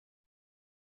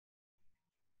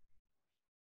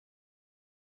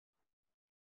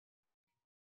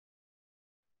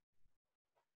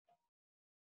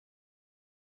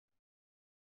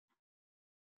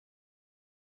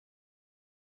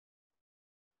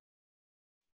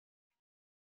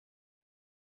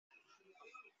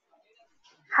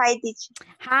Hi, teacher.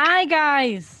 Hi,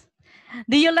 guys.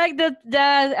 Do you like the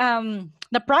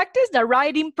practice, the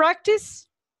writing practice?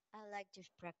 I like to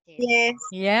practice. Yes.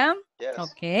 Yeah? Yes,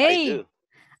 Okay. I do.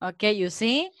 Okay, you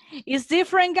see? It's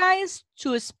different, guys,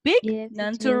 to speak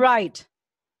than to teacher. write.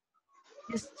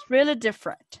 It's really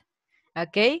different.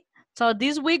 Okay? So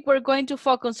this week we're going to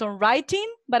focus on writing,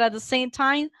 but at the same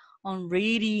time on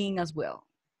reading as well.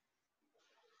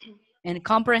 And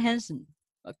comprehension.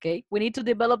 Okay? We need to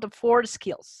develop the 4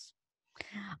 skills.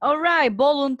 All right,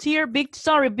 volunteer, big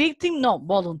team, no,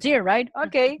 volunteer, right?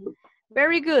 Okay,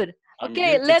 very good. I'm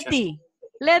Okay, here, teacher.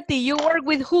 Leti, you work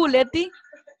with who, Leti?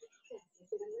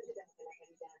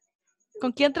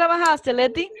 ¿Con quién trabajaste,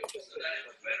 Leti?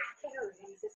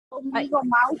 Conmigo,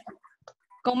 Mau.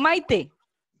 Con Maite,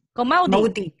 con Maudi.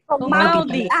 Maudi. Con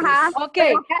Maudi. Ajá.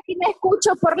 Okay. Pero casi me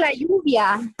escucho por la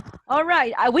lluvia. All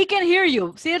right, we can hear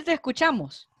you. Sí, te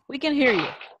escuchamos. We can hear you.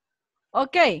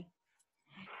 Okay.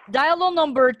 Dialogue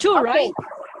number 2, Okay. right?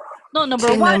 No, number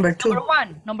Sí, 1. number 2.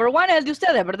 Number 1 es el de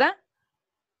ustedes, ¿verdad?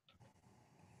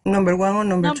 Number 1 or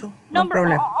number 2? No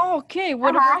problem. Okay,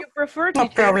 whatever you prefer. No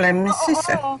teacher. problem, Miss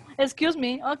Cesar. Excuse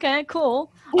me. Okay,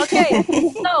 cool. Okay,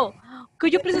 so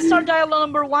could you please start dialogue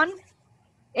number 1?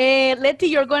 Letty,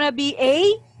 you're going to be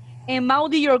A, and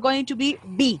Maudi, you're going to be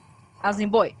B, as in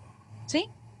boy. See?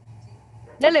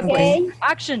 Dele, Okay. pues.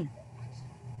 Action.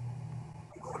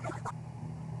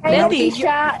 Hello, Letty,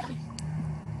 teacher.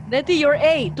 Letty, you're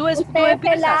A. Tú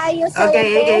empiezas. Yo soy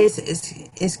Okay,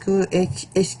 B.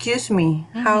 excuse me.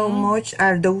 How much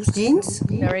are those jeans?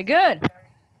 Very good.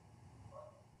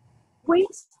 Which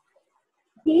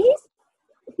this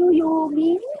do you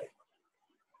mean?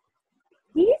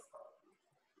 This?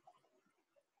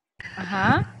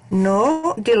 Uh-huh.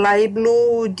 No, the light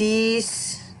blue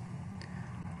this.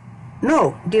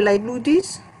 No, the light blue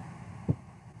this.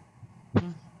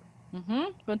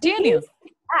 Continue.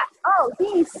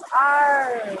 These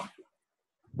are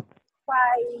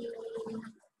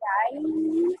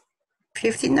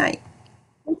 59.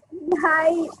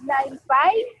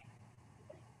 95.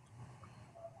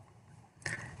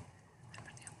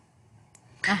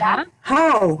 Uh-huh.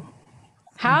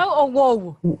 How or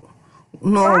whoa?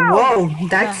 No, wow,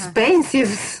 that's expensive.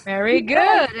 Very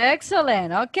good.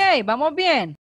 Excellent. Okay, vamos bien.